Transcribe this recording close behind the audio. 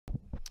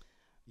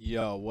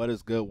Yo, what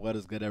is good? What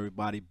is good,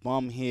 everybody?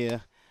 Bum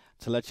here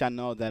to let y'all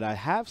know that I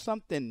have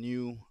something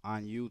new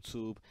on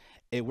YouTube.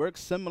 It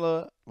works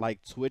similar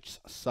like Twitch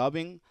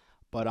subbing,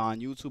 but on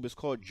YouTube it's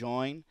called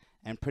Join,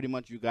 and pretty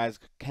much you guys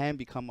can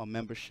become a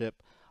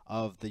membership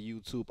of the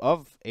YouTube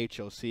of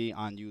HOC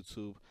on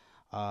YouTube.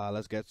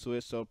 Let's get to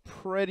it. So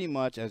pretty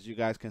much as you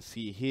guys can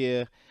see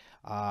here,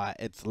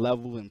 it's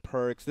level and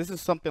perks. This is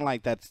something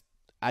like that's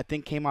I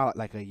think came out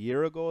like a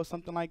year ago or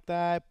something like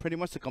that, pretty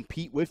much to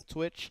compete with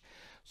Twitch.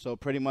 So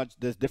pretty much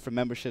there's different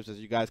memberships, as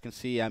you guys can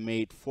see. I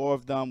made 4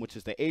 of them, which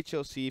is the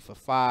HOC for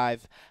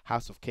 5,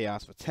 House of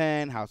Chaos for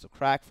 10, House of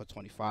Crack for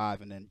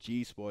 25, and then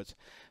G Sports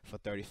for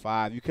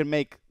 35. You can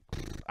make,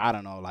 I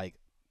don't know, like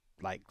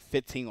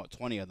 15 or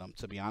 20 of them,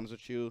 to be honest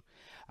with you.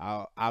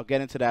 I'll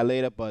get into that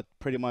later, but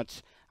pretty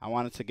much I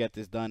wanted to get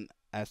this done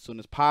as soon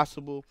as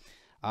possible.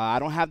 I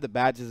don't have the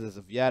badges as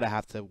of yet. I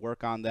have to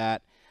work on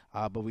that.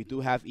 But we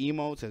do have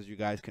emotes, as you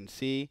guys can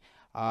see.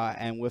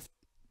 And with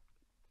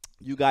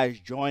you guys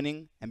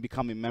joining and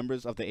becoming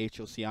members of the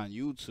HOC on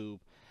YouTube,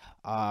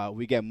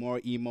 we get more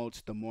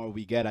emotes the more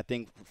we get. I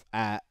think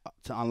to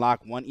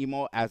unlock 1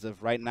 emote, as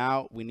of right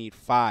now, we need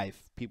 5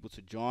 people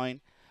to join.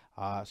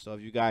 So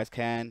if you guys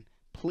can,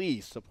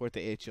 please support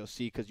the HOC,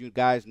 because you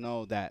guys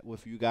know that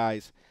with you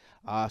guys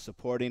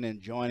supporting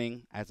and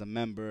joining as a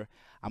member,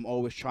 I'm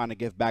always trying to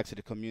give back to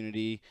the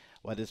community,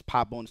 whether it's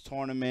Pop Bones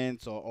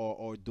tournaments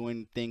or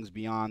doing things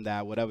beyond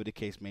that, whatever the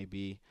case may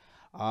be.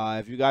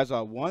 If you guys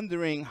are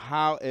wondering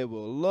how it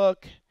will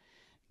look,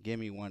 give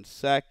me 1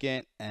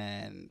 second,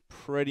 and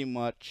pretty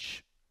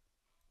much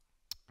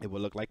it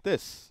will look like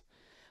this.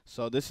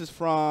 So this is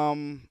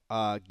from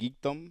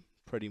Geekdom,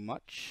 pretty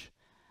much,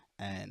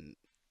 and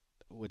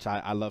which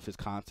I love his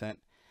content.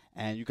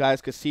 And you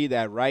guys can see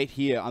that right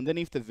here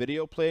underneath the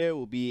video player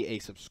will be a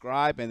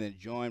subscribe and then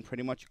join.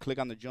 Pretty much you click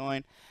on the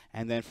join,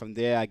 and then from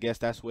there I guess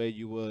that's where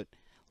you would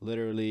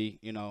literally,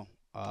 you know,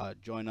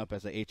 join up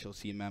as a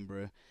HOC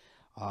member.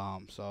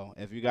 So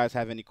if you guys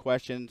have any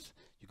questions,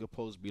 you could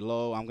post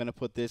below. I'm gonna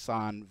put this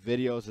on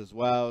videos as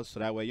well, so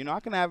that way, you know,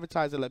 I can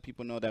advertise and let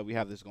people know that we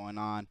have this going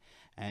on,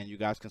 and you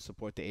guys can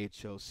support the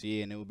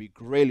HOC, and it would be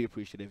greatly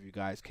appreciated if you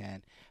guys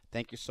can.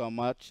 Thank you so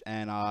much,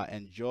 and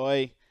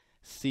enjoy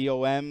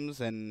COMs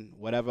and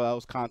whatever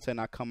else content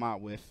I come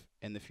out with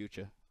in the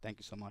future. Thank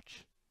you so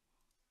much.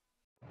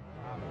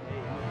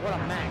 What a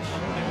match.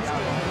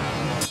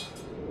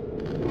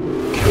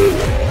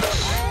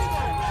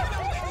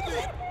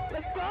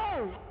 Let's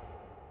go.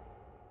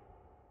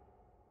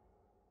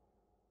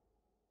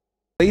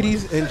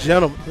 Ladies and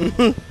gentlemen.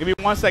 Give me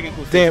 1 second,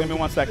 Kustik. Damn. Give me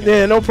 1 second.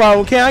 Yeah, no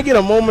problem. Can I get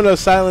a moment of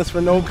silence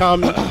for no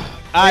comment?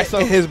 Alright,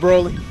 so his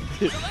Broly.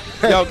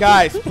 yo,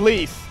 guys,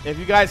 please, if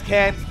you guys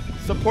can,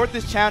 support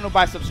this channel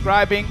by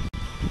subscribing.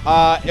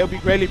 It'll be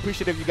greatly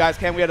appreciated if you guys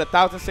can. We had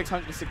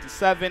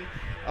 1,667.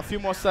 A few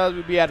more subs,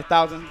 we'll be at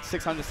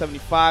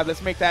 1,675.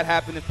 Let's make that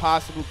happen if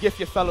possible. Gift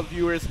your fellow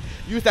viewers.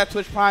 Use that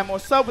Twitch Prime or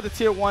sub with a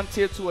tier 1,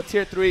 tier 2, or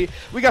tier 3.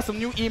 We got some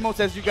new emotes,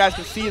 as you guys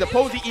can see. The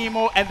Posey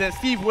emote, and then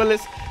Steve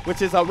Willis,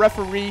 which is a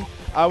referee.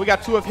 We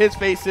got 2 of his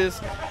faces.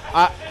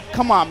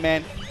 Come on,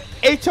 man.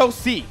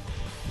 HOC.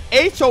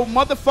 HO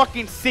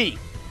motherfucking C.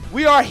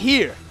 We are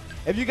here.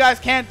 If you guys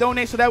can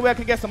donate so that way I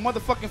can get some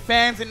motherfucking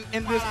fans in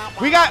this.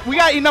 We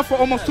got enough for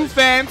almost 2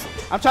 fans.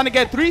 I'm trying to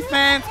get 3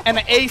 fans and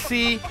an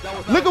AC.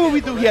 Look at what we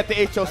do here at the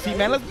HOC,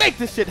 man. Let's make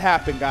this shit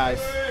happen, guys.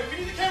 We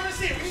need the camera to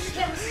see it. We need the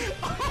camera to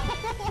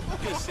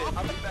see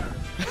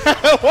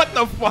it. What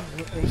the fuck?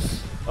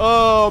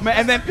 Oh, man.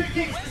 And then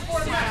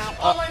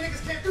All my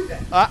niggas can't do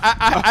that.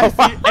 I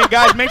see. Hey,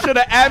 guys, make sure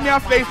to add me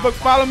on Facebook,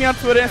 follow me on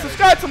Twitter, and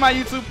subscribe to my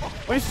YouTube.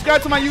 When you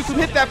subscribe to my YouTube,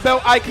 hit that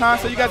bell icon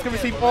so you guys can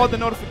receive all the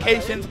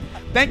notifications.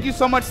 Thank you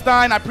so much,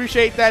 Stein. I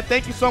appreciate that.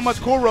 Thank you so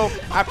much, Kuro.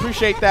 I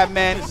appreciate that,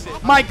 man.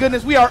 My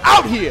goodness, we are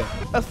out here.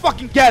 Let's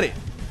fucking get it.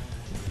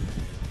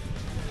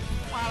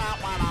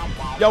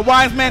 Yo,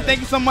 Wines, man, thank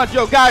you so much.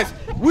 Yo, guys,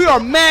 we are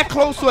mad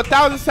close to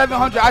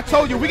 1,700. I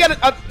told you, we got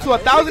it up to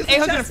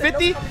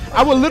 1,850.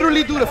 I will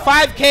literally do the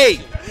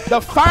 5K. The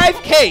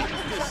 5K.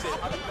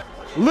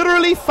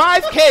 Literally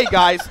 5K,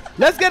 guys.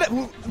 Let's get it.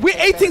 We're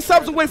 18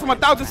 subs away from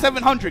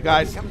 1,700,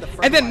 guys.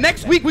 And then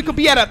next week we could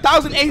be at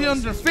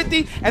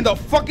 1,850, and the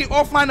fucking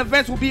offline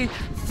events will be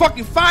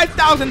fucking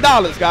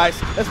 $5,000,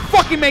 guys. Let's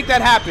fucking make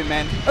that happen,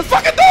 man. Let's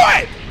fucking do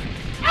it.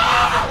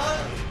 Ah!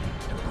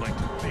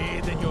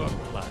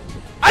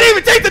 I didn't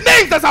even take the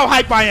names. That's how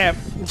hype I am.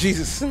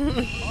 Jesus.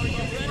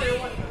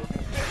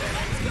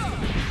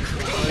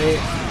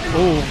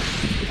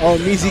 Oh,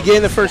 Measy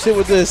getting the first hit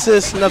with the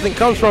assist. Nothing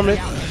comes from it.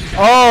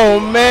 Oh,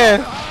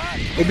 man.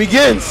 It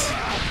begins.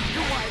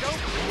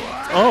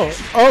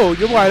 Oh,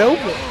 you're wide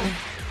open.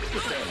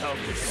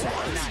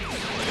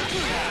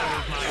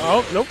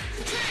 Oh, nope.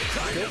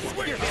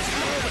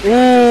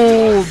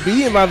 Ooh,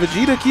 beaten by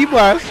Vegeta. Key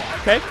blast.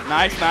 Okay,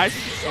 nice.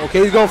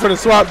 Okay, he's going for the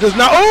swap. Does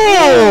not.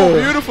 Oh!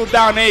 Beautiful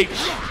down H.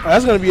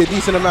 That's going to be a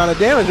decent amount of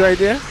damage right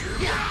there.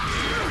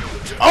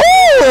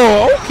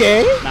 Oh,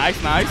 okay. Nice.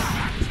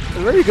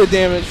 Very good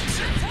damage.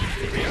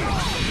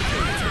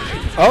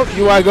 Oh,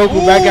 UI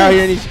Goku back out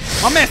here, and he's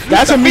My man.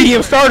 That's a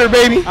medium starter,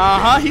 baby.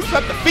 He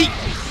swept the feet.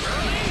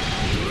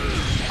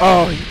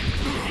 Oh,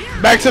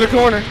 back to the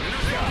corner.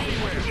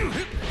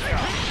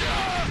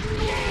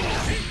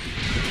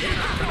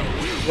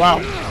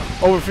 Wow,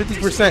 over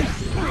 50%.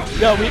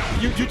 Yo,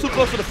 you too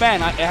close to the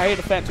fan. I hear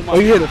the fan too much. Oh,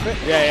 you hear the fan?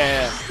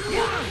 Yeah.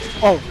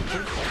 Oh.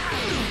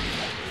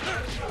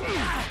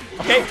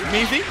 Okay,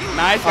 Measy.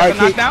 Nice. All Got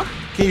the knockdown.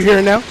 Can you hear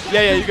it now?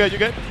 Yeah, you good, you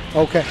good?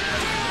 Okay.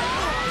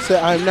 So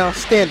I'm now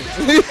standing.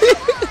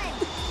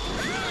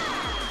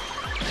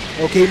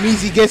 Okay,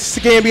 Measy gets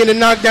Scamby in the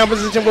knockdown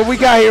position. What we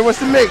got here? What's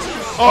the mix?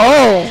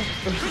 Oh.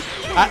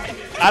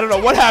 I don't know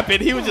what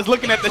happened. He was just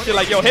looking at this shit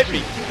like, yo, hit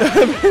me.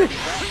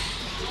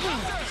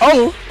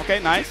 Oh. Okay,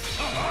 nice.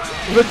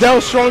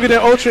 Vidal stronger than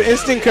Ultra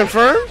Instinct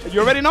confirmed? You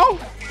already know.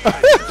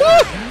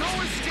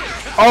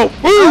 Oh,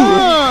 boom.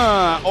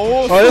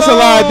 Oh, that's a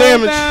lot of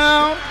damage.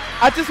 Down.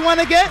 I just want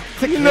to get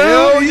to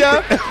kill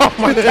ya. Oh,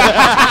 my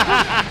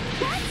God.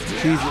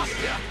 Jesus.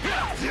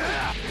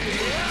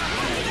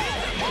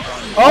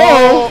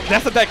 Oh.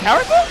 That's that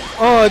character?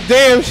 Oh,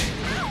 damn.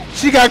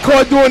 She got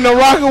caught doing the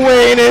rock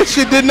away and that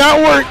shit did not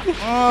work.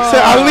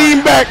 Said, I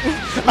lean back.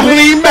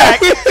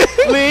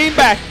 Lean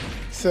back.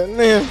 Said,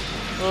 man.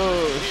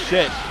 Oh,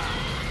 shit.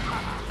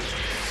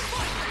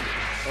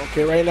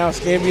 Okay, right now,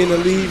 Scamby in the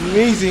lead.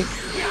 Measy.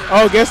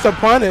 Oh, gets the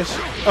punish.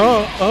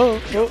 Oh.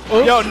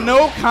 Yo,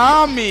 no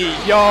Kami.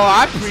 Yo,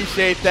 I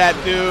appreciate that,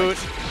 dude.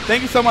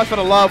 Thank you so much for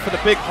the love for the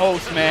big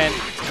host, man.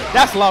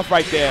 That's love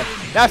right there.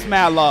 That's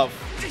mad love.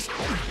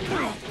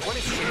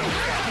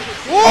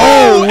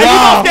 Oh, wow. And you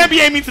know Scamby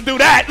ain't mean to do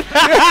that.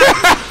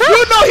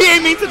 You know he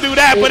ain't mean to do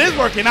that, but it's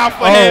working out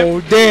for him.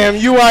 Oh, damn.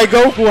 UI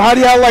Goku, how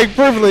do y'all like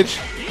privilege?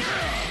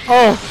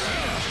 Oh.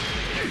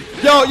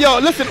 Yo,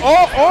 listen,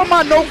 all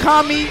my no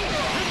Kami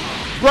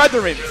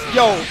brethren,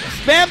 yo,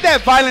 spam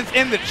that violence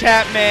in the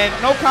chat, man.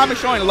 No Kami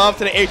showing love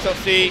to the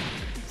HLC.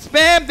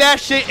 Spam that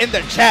shit in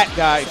the chat,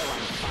 guys.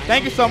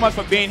 Thank you so much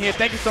for being here.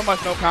 Thank you so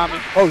much, no Kami.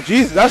 Oh,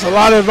 Jesus, that's a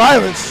lot of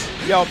violence.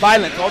 Yo,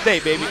 violence all day,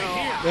 baby.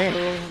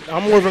 Damn,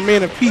 I'm more of a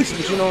man of peace,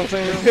 but you know what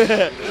I'm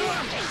saying?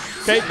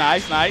 Okay,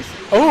 nice.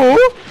 Oh.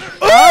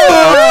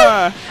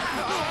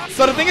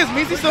 So the thing is,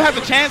 Measy still has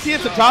a chance here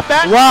to drop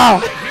that.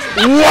 Wow.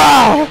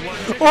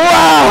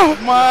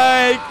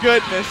 My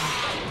goodness.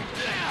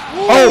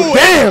 Oh,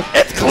 damn.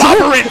 It's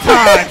clobbering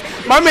time.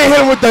 My man hit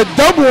him with the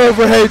double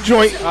overhead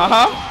joint.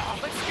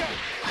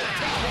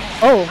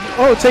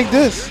 Oh, take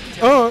this.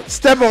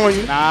 Step on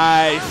you.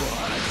 Nice.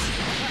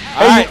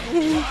 All right.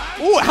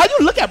 Ooh, how'd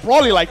you look at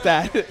Brawly like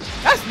that?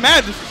 That's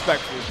mad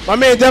disrespectful. My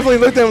man definitely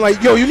looked at him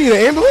like, yo, you need an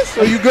ambulance?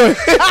 Or you good?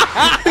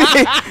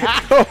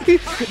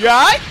 You all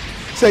right?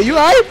 Say, you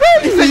all right, bro?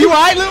 He said, you all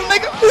right, little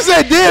nigga? He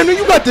said, damn,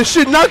 you got the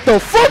shit knocked the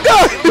fuck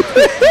out.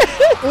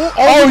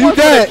 You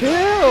dead.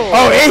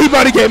 Oh, and he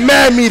about to get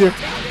mad meter.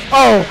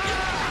 Oh,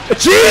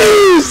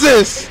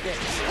 Jesus.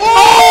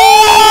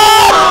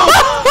 Oh!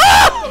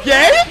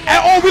 Yeah?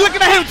 And we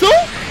looking at him too?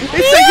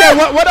 He said,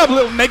 yeah, what up,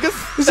 little niggas?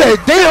 He said,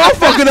 damn, I'm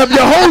fucking up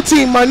your whole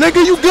team, my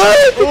nigga. You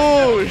good?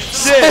 Oh,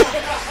 shit.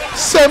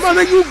 Say, my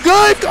nigga, you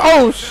good?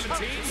 Oh,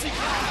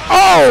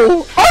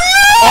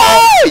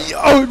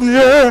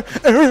 yeah.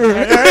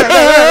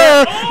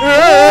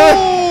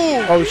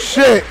 Oh,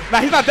 shit.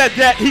 Nah, he's not that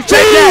dead. He's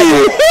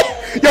dead.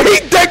 Yo, he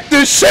decked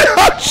the shit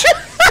out.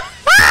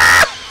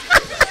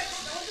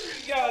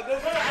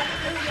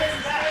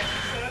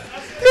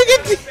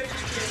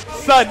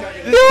 Son,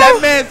 that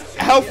man's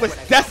health was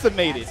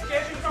decimated.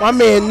 My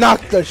man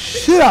knocked the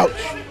shit out.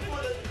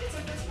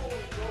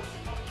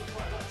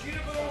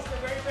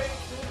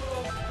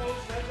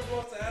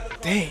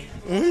 Damn.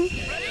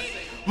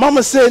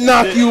 Mama said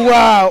knock you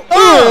out.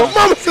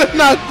 Mama said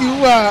knock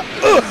you out.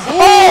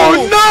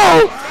 Oh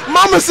no!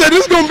 Mama said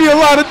there's gonna be a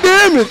lot of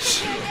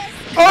damage.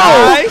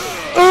 Nice.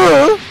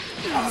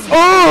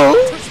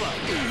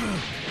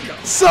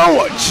 So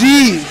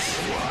jeez.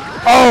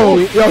 Oh,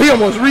 yo, he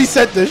almost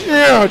reset the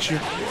shit out you.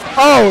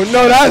 Oh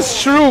no,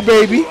 that's true,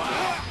 baby.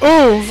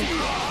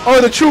 Oh,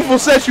 the truth will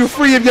set you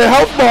free of your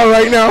health bar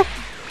right now.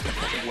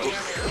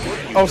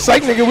 Oh,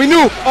 psych, nigga, we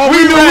knew.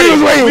 We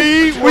was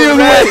waiting.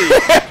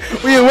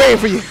 We was waiting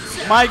for you.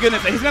 My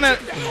goodness, he's gonna.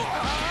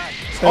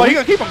 Oh, he's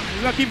gonna keep him.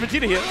 He's gonna keep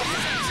Vegeta here.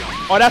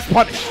 Oh, that's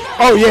punish.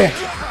 Oh yeah.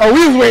 Oh,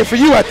 we was waiting for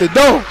you at the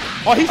door.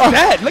 Oh, he's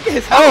dead. Look at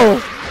his health. Oh,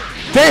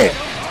 damn.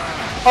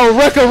 Oh,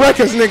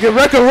 Wreckers, nigga.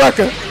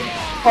 Wrecker.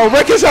 Oh,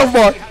 wreck his health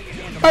bar.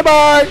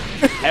 Bye-bye.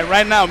 And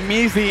right now,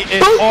 Measy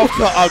is off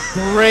to a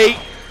great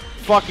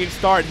fucking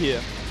start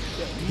here.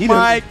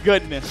 My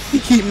goodness. He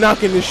keep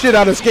knocking the shit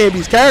out of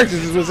Scamby's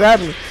characters is what's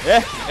happening.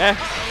 Yeah.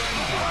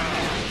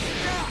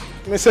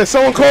 It says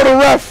someone called a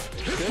ref.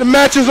 The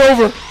match is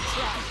over.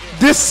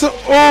 Even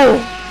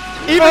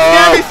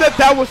Scamby said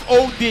that was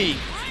OD.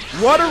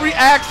 What a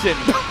reaction.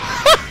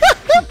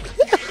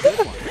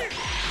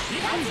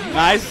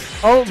 Nice.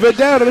 Oh,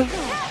 Vidal.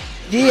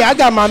 Yeah, I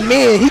got my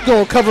man. He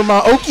gonna cover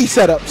my Oki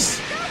setups.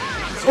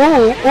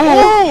 Ooh,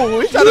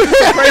 he's trying to do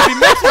some crazy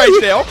mix right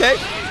there. Okay.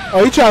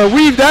 Oh, he trying to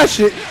weave that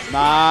shit.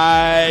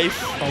 Nice.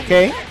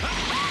 Okay.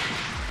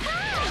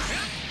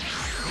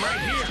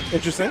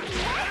 Interesting.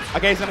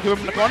 Okay, he's gonna keep him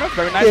in the corner.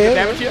 Very nice. Good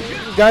damage here.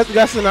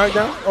 Got some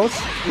knockdown. Oh,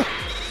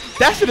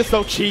 That shit is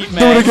so cheap, do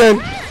man. it again.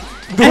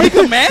 Do And it he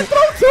again. command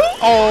throw too?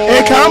 Oh.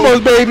 In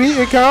combos, baby.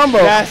 In combo.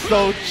 That's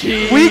so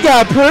cheap. We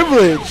got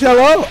privilege.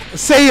 Hello?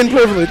 Saiyan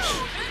privilege.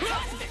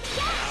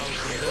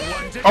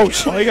 Oh,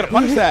 shit. Oh, he gonna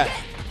punish that.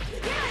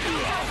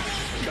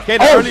 Okay,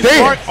 the Oh, early damn.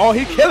 start. Oh,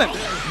 he killing.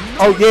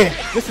 Oh, yeah.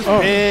 This is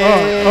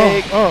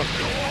big.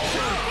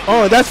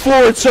 Oh, that's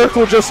forward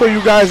circle, just so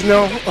you guys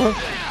know.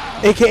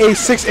 AKA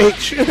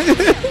 6H.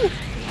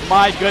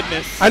 My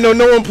goodness. I know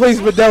no one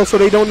plays Videl, so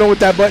they don't know what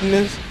that button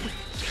is.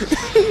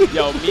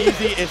 Yo,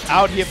 Measy is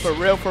out here for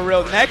real, for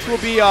real. Next will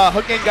be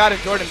Hook and God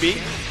and Jordan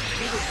B.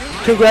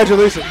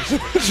 Congratulations,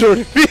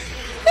 Jordan B.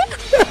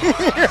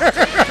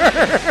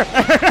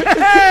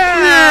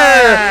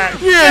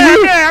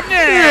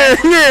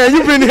 Yeah,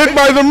 you've been hit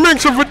by the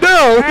minx of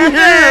Videl.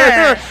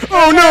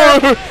 Oh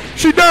no,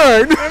 she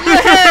died.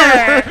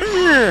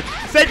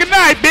 Say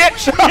goodnight,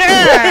 bitch.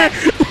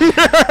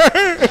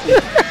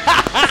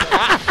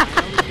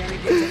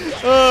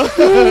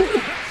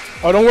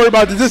 Oh, don't worry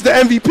about this. This is the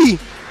MVP.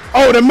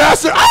 Oh, the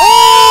master.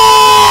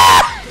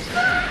 Oh!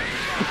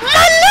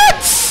 My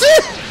nuts!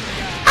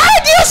 Ay,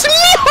 Dios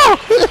mío!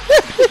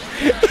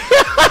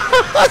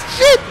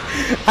 Shit!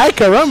 Ay,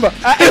 caramba.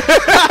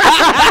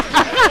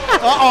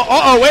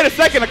 Uh-oh, wait a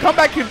second. A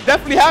comeback can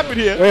definitely happen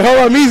here. Wait, hold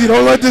on, Measy.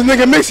 Don't let this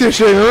nigga mix your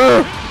shit.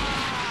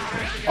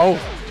 Oh.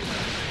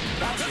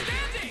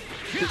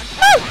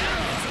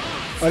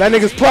 Oh, that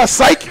nigga's plus.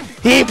 Psych.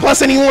 He ain't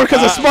plus anymore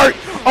because of smart.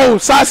 Oh,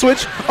 side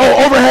switch.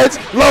 Oh, overheads.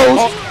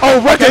 Lows. Oh,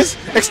 records.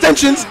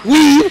 Extensions.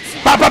 Weave.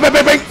 Bang, bang, bang,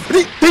 bang, bang.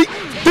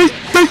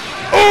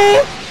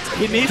 Oh.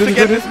 He needs to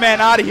get this man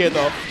out of here,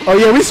 though. Oh,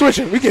 yeah, we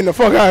switching. We getting the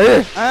fuck out of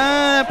here.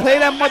 Play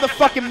that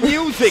motherfucking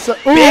music, So,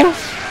 bitch.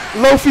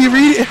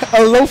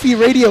 Lo-fi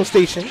radio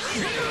station.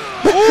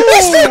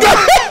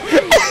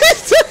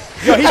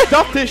 Yo, he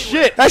stuffed his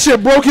shit. That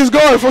shit broke his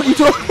guard. Fuck you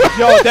talking about?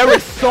 Yo, there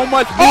is so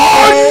much.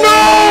 Oh, no!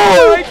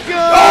 Oh, my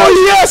God. Oh,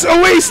 yes! Oh,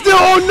 wait, still,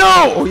 oh,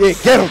 no! Oh, yeah,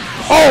 get him.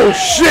 Oh,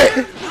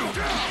 shit!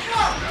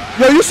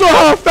 Yo, you saw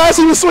how fast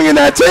he was swinging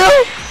that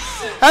tail?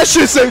 That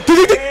shit said...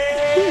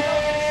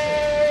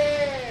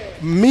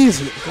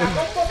 Measy.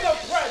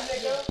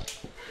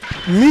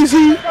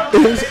 Measy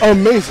is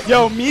amazing.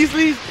 Yo,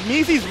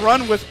 Measy's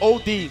run was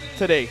OD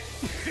today.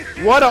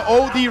 What an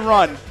OD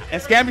run.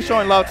 And Scamby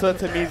showing love to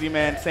Measy,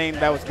 man, saying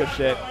that was good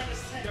shit.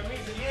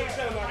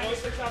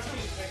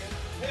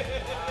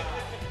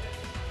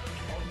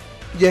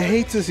 You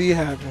hate to see it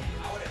happen.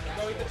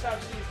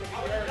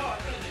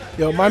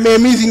 Yo, my man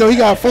Measy know he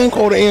got a phone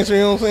call to answer,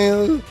 you know what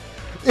I'm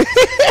saying?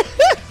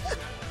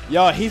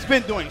 Yo, he's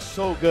been doing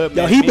so good,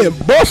 man. Yo, he been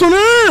busting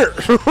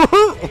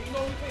it.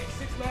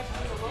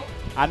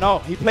 I know.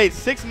 He played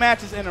 6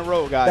 matches in a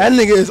row, guys. That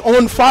nigga is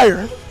on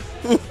fire.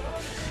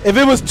 If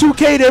it was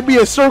 2K, there'd be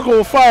a circle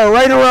of fire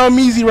right around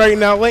Measy right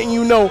now, letting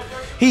you know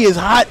he is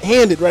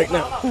hot-handed right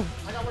now.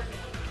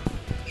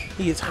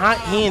 He is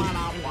hot-handed.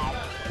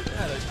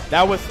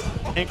 That was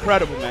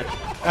incredible, man.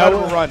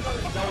 Incredible run.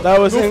 That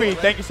was Goofy,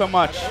 thank you so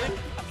much.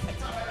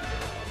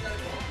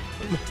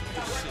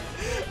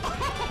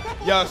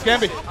 Yo,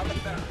 Scamby.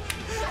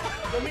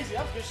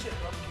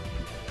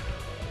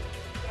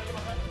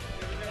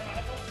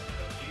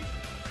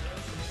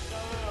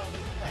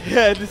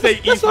 Yeah, to say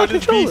esports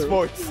is B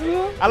sports.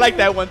 I like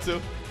that one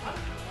too.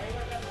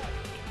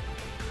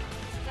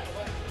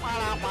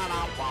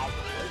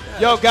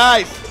 Yo,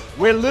 guys,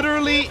 we're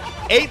literally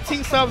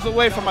 18 subs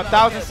away from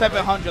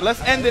 1,700.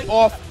 Let's end it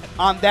off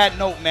on that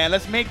note, man.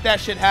 Let's make that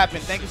shit happen.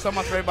 Thank you so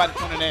much for everybody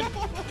tuning in.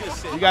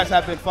 You guys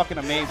have been fucking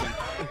amazing.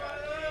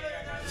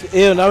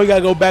 Ew, now we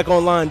gotta go back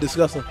online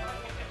discussing.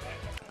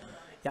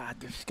 Yeah,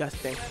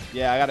 disgusting.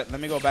 Yeah, I got it. Let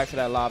me go back to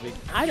that lobby.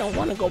 I don't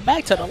want to go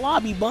back to the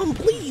lobby, bum.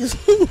 Please,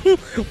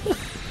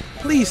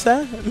 please,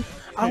 sir.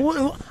 I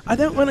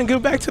don't want to go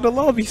back to the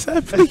lobby,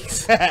 sir.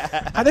 Please.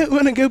 I don't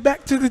want to go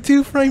back to the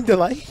 2-frame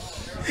delay.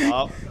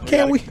 Oh,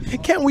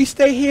 Can't we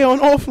stay here on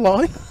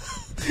offline?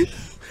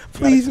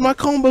 Please, my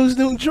combos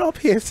don't drop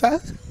here,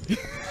 sir.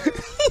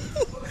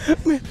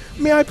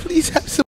 May I please have some?